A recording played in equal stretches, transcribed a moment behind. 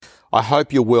I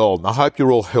hope you're well, and I hope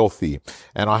you're all healthy,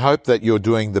 and I hope that you're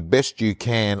doing the best you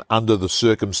can under the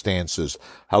circumstances.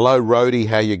 Hello, Rhodey,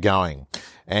 how you going?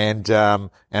 And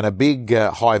a big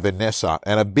hi, Vanessa,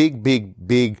 and a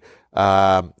big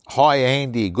hi,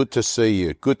 Andy. Good to see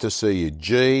you. Good to see you.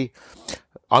 G.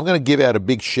 I'm going to give out a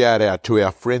big shout out to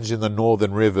our friends in the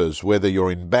Northern Rivers, whether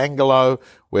you're in Bangalore,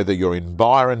 whether you're in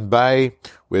Byron Bay,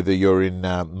 whether you're in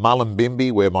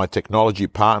Mullumbimby, where my technology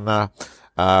partner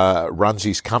runs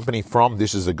his company from.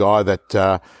 This is a guy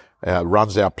that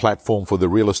runs our platform for the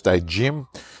real estate gym.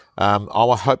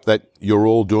 I hope that you're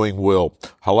all doing well.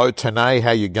 Hello, Tane.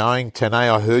 How you going? Tane,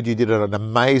 I heard you did an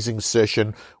amazing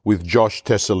session with Josh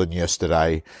Tesselin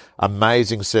yesterday.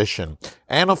 Amazing session.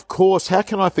 And of course, how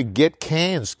can I forget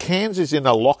Cairns? Cairns is in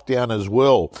a lockdown as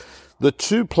well. The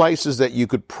two places that you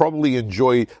could probably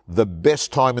enjoy the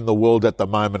best time in the world at the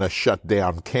moment are shut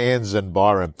down, Cairns and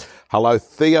Byron. Hello,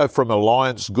 Theo from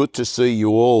Alliance. Good to see you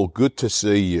all. Good to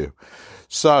see you.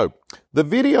 So, the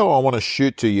video I want to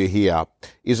shoot to you here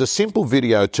is a simple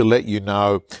video to let you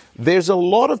know there's a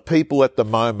lot of people at the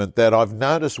moment that I've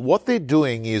noticed what they're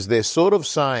doing is they're sort of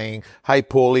saying, hey,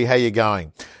 Paulie, how you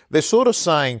going? They're sort of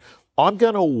saying, I'm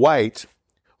going to wait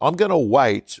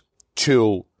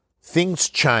till things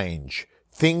change.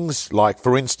 Things like,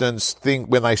 for instance,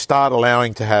 when they start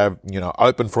allowing to have,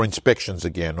 open for inspections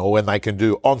again, or when they can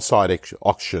do on-site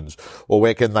auctions, or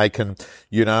they can,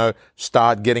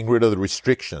 start getting rid of the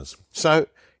restrictions. So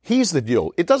here's the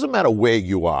deal. It doesn't matter where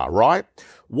you are, right?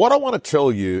 What I want to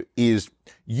tell you is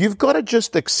you've got to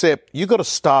just you've got to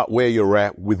start where you're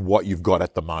at with what you've got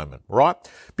at the moment, right?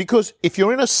 Because if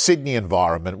you're in a Sydney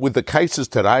environment with the cases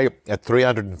today at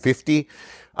 350,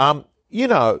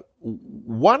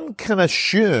 one can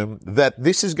assume that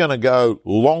this is going to go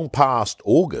long past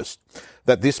August,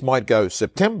 that this might go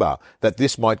September, that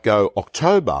this might go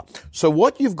October. So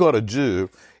what you've got to do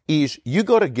is you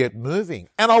got to get moving.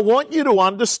 And I want you to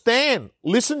understand,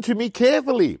 listen to me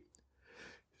carefully.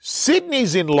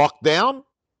 Sydney's in lockdown,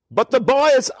 but the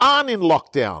buyers aren't in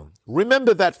lockdown.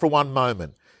 Remember that for one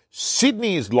moment.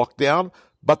 Sydney is locked down,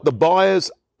 but the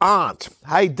buyers aren't.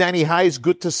 Hey, Danny Hayes,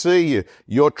 good to see you.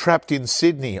 You're trapped in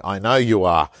Sydney. I know you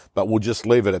are, but we'll just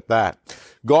leave it at that.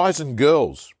 Guys and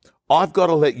girls, I've got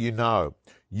to let you know,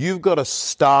 you've got to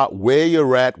start where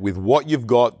you're at with what you've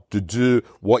got to do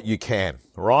what you can,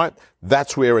 right?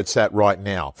 That's where it's at right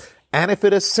now. And if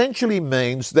it essentially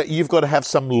means that you've got to have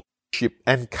some leadership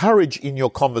and courage in your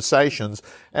conversations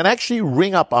and actually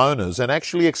ring up owners and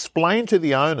actually explain to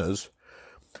the owners,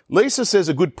 Lisa says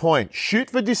a good point.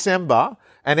 Shoot for December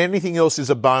and anything else is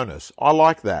a bonus. I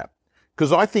like that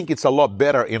because I think it's a lot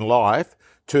better in life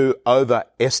to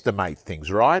overestimate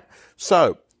things, right?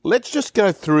 So let's just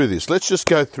go through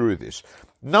this.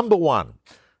 Number one,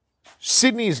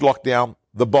 Sydney is locked down.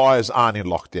 The buyers aren't in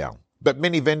lockdown, but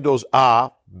many vendors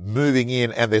are moving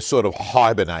in and they're sort of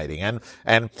hibernating and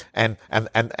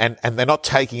they're not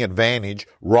taking advantage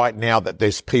right now that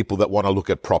there's people that want to look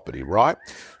at property, right?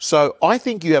 So I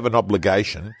think you have an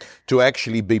obligation to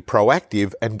actually be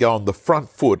proactive and go on the front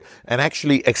foot and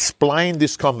actually explain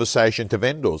this conversation to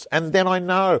vendors. And then I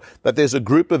know that there's a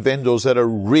group of vendors that are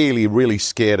really, really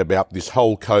scared about this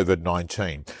whole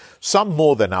COVID-19. Some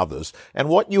more than others. And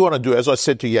what you want to do, as I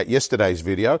said to you at yesterday's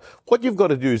video, what you've got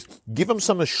to do is give them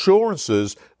some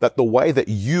assurances that the way that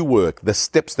you work, the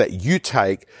steps that you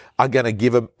take are going to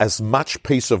give them as much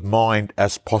peace of mind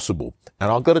as possible.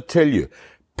 And I've got to tell you,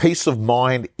 peace of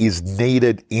mind is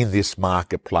needed in this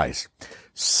marketplace.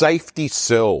 Safety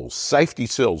sells. Safety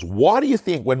sells. Why do you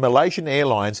think when Malaysian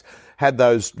Airlines had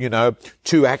those,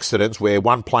 two accidents where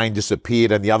one plane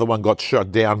disappeared and the other one got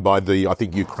shot down by I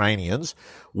think, Ukrainians,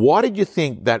 why did you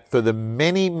think that for the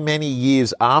many, many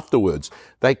years afterwards,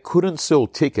 they couldn't sell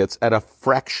tickets at a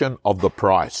fraction of the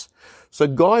price? So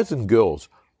guys and girls,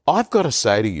 I've got to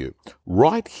say to you,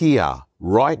 right here,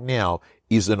 right now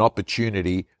is an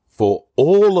opportunity for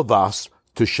all of us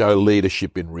to show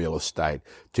leadership in real estate,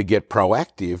 to get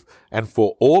proactive, and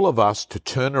for all of us to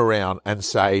turn around and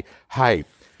say, hey,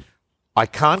 I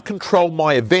can't control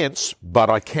my events, but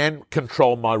I can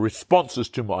control my responses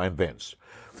to my events.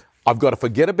 I've got to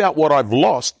forget about what I've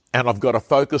lost and I've got to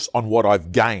focus on what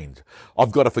I've gained.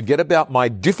 I've got to forget about my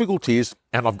difficulties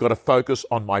and I've got to focus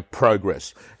on my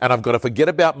progress. And I've got to forget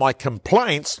about my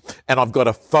complaints and I've got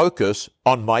to focus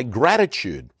on my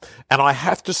gratitude. And I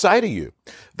have to say to you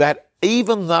that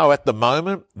even though at the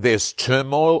moment there's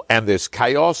turmoil and there's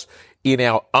chaos in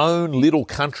our own little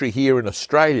country here in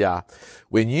Australia,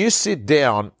 when you sit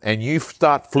down and you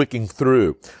start flicking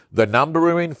through the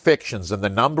number of infections and the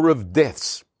number of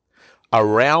deaths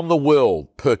around the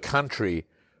world per country,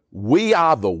 we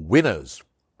are the winners.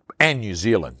 and New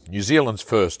Zealand. New Zealand's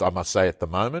first, I must say, at the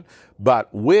moment, but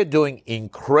we're doing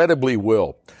incredibly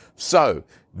well. So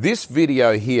this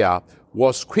video here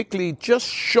was quickly just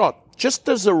shot just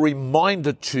as a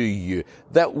reminder to you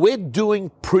that we're doing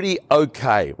pretty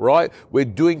okay, right? We're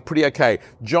doing pretty okay.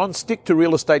 John, stick to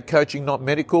real estate coaching, not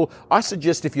medical. I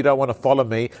suggest if you don't want to follow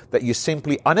me, that you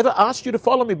simply, I never asked you to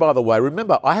follow me, by the way.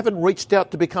 Remember, I haven't reached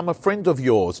out to become a friend of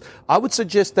yours. I would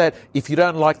suggest that if you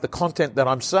don't like the content that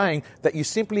I'm saying, that you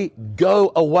simply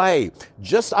go away.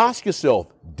 Just ask yourself,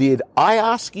 did I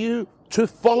ask you to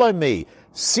follow me?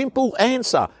 Simple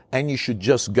answer, and you should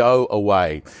just go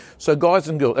away. So guys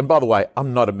and girls, and by the way,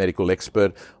 I'm not a medical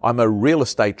expert. I'm a real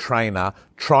estate trainer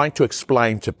trying to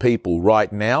explain to people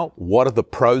right now, what are the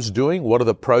pros doing? What are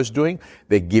the pros doing?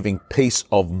 They're giving peace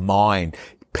of mind.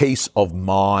 Peace of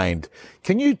mind.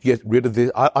 Can you get rid of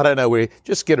this? I don't know where,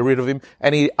 just get rid of him.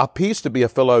 And he appears to be a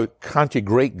fellow country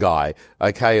Greek guy,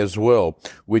 okay, as well,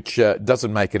 which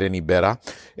doesn't make it any better.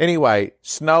 Anyway,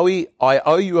 Snowy, I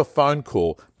owe you a phone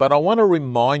call, but I want to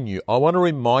remind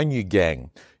you, gang,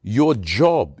 your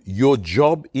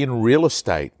job in real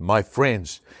estate, my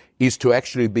friends, is to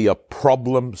actually be a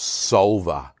problem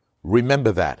solver.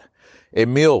 Remember that.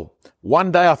 Emil,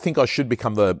 one day I think I should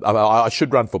I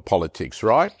should run for politics,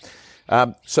 right?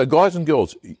 So guys and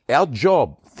girls, our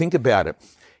job, think about it,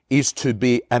 is to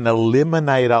be an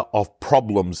eliminator of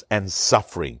problems and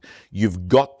suffering. You've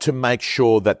got to make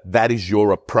sure that that is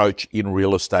your approach in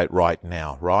real estate right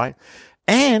now, right?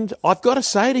 And I've got to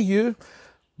say to you,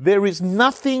 there is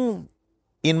nothing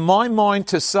in my mind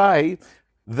to say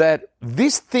that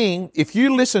this thing, if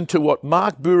you listen to what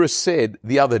Mark Burris said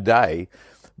the other day,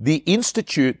 the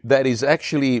institute that is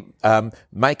actually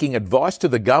making advice to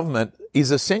the government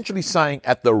is essentially saying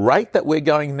at the rate that we're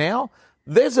going now,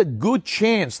 there's a good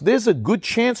chance,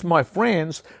 my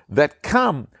friends, that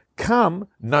come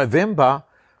November,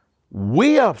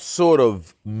 we are sort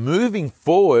of moving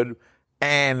forward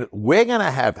and we're going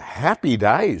to have happy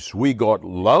days. We got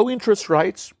low interest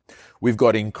rates. We've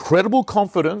got incredible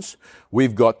confidence.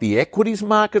 We've got the equities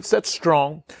markets that's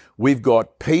strong. We've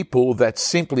got people that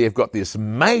simply have got this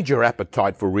major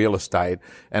appetite for real estate.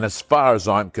 And as far as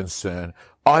I'm concerned,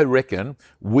 I reckon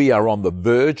we are on the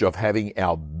verge of having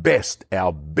our best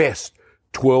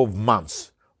 12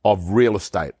 months of real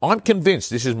estate. I'm convinced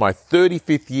this is my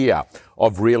 35th year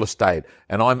of real estate,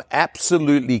 and I'm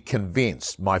absolutely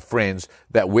convinced, my friends,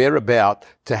 that we're about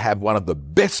to have one of the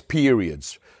best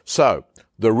periods. So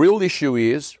the real issue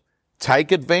is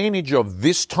take advantage of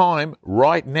this time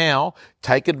right now.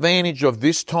 Take advantage of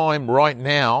this time right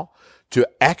now to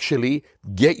actually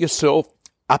get yourself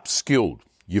upskilled.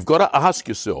 You've got to ask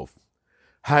yourself,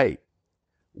 hey,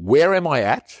 where am I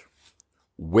at?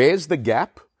 Where's the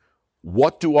gap?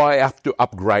 What do I have to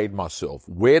upgrade myself?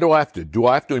 Where do I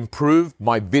have to improve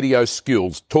my video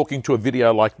skills, talking to a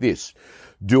video like this?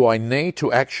 Do I need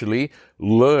to actually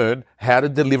learn how to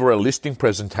deliver a listing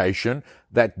presentation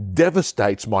that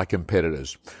devastates my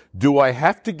competitors? Do I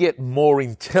have to get more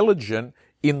intelligent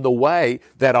in the way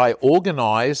that I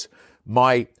organize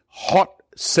my hot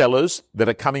sellers that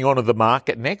are coming onto the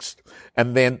market next,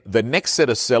 and then the next set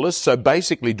of sellers? So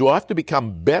basically, do I have to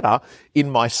become better in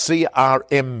my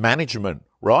CRM management,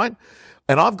 right?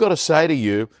 And I've got to say to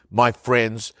you, my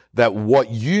friends, that what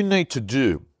you need to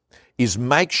do is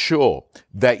make sure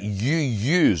that you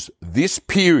use this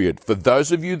period, for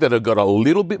those of you that have got a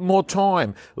little bit more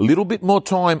time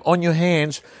on your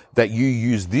hands, that you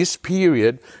use this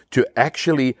period to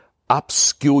actually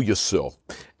upskill yourself.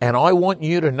 And I want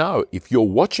you to know, if you're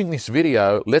watching this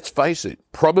video, let's face it,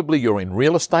 probably you're in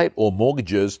real estate or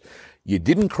mortgages. You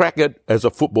didn't crack it as a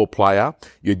football player.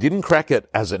 You didn't crack it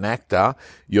as an actor.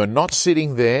 You're not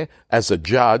sitting there as a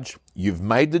judge. You've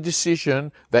made the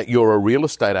decision that you're a real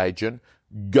estate agent.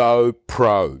 Go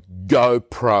pro. Go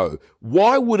pro.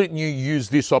 Why wouldn't you use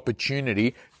this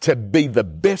opportunity to be the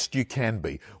best you can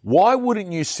be? Why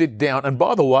wouldn't you sit down? And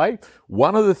by the way,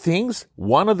 one of the things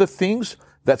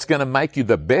that's going to make you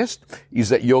the best is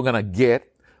that you're going to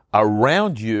get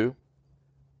around you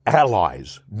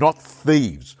allies, not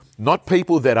thieves, not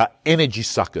people that are energy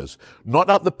suckers, not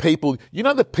other people. You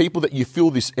know, the people that you feel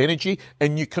this energy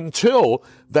and you can tell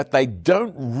that they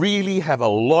don't really have a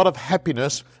lot of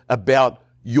happiness about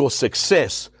your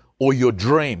success or your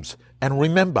dreams. And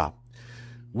remember,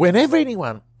 whenever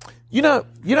anyone, you know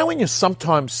when you're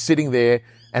sometimes sitting there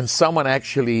and someone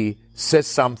actually says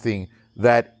something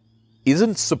that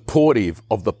isn't supportive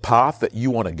of the path that you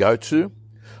want to go to,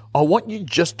 I want you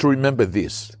just to remember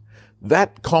this.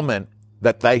 That comment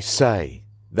that they say,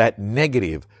 that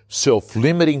negative,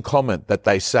 self-limiting comment that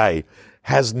they say,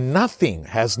 has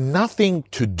nothing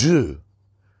to do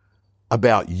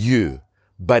about you,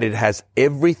 but it has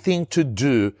everything to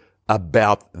do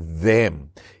about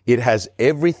them. It has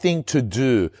everything to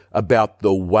do about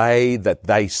the way that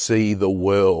they see the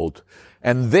world.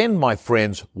 And then, my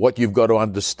friends, what you've got to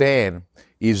understand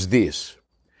is this.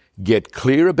 Get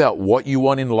clear about what you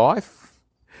want in life,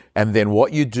 and then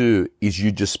what you do is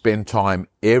you just spend time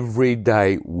every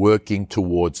day working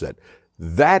towards it.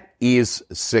 That is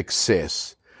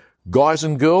success. Guys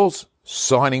and girls,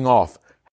 signing off.